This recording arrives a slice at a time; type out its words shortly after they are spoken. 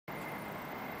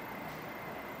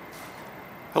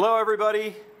Hello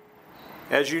everybody.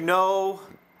 As you know,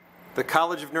 the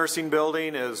College of Nursing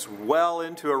building is well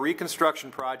into a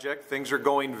reconstruction project. Things are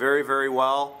going very, very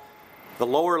well. The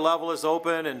lower level is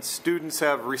open and students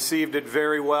have received it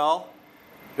very well.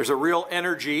 There's a real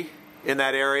energy in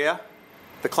that area.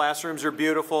 The classrooms are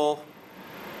beautiful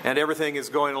and everything is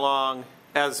going along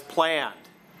as planned.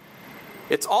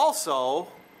 It's also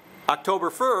October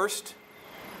 1st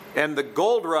and the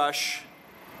GOLDrush,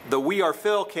 the We Are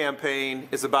Phil campaign,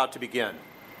 is about to begin.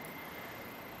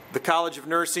 The College of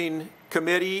Nursing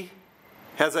Committee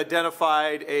has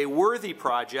identified a worthy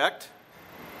project,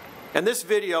 and this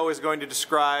video is going to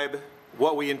describe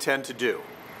what we intend to do.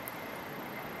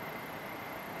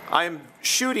 I am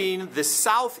shooting the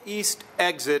southeast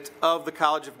exit of the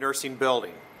College of Nursing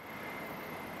building.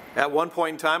 At one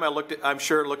point in time, I'm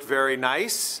sure it looked very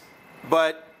nice,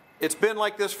 but it's been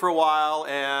like this for a while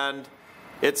and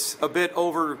it's a bit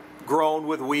overgrown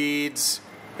with weeds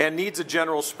and needs a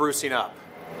general sprucing up.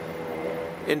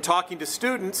 In talking to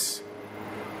students,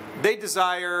 they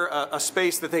desire a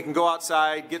space that they can go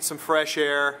outside, get some fresh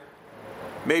air,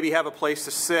 maybe have a place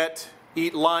to sit,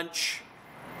 eat lunch,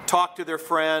 talk to their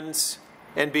friends,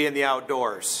 and be in the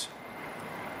outdoors.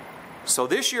 So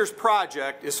this year's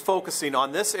project is focusing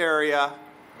on this area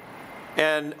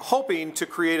and hoping to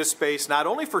create a space not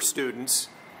only for students,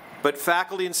 but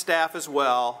faculty and staff as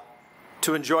well,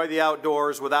 to enjoy the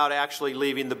outdoors without actually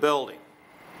leaving the building.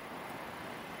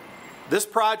 This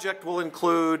project will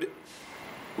include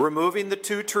removing the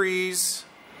 2 trees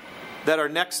that are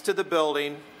next to the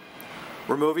building,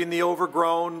 removing the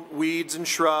overgrown weeds and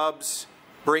shrubs,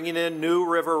 bringing in new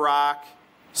river rock,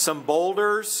 some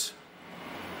boulders,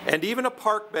 and even a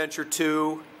park bench or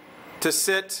 2 to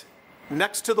sit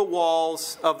next to the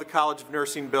walls of the College of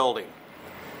Nursing building.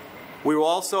 We will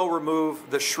also remove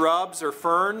the shrubs or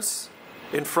ferns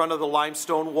in front of the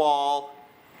limestone wall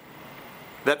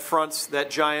that fronts that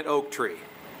giant oak tree.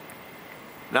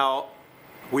 Now,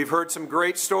 we've heard some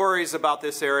great stories about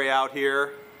this area out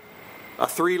here. A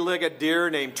 3-legged deer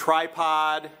named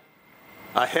Tripod,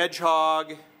 a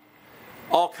hedgehog,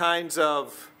 all kinds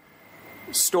of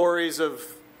stories of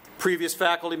previous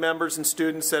faculty members and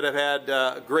students that have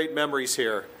had great memories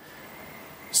here.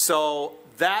 So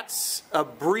that's a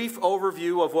brief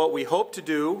overview of what we hope to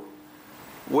do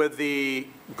with the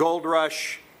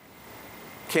GOLDrush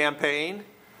campaign.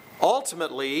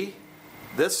 Ultimately,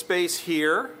 this space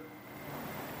here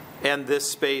and this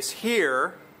space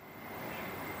here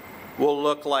will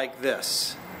look like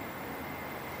this.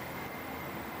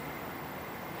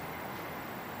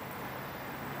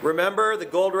 Remember, the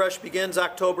GOLDrush begins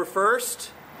October 1st.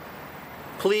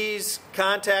 Please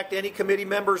contact any committee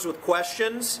members with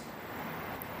questions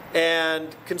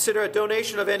and consider a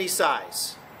donation of any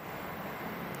size.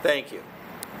 Thank you.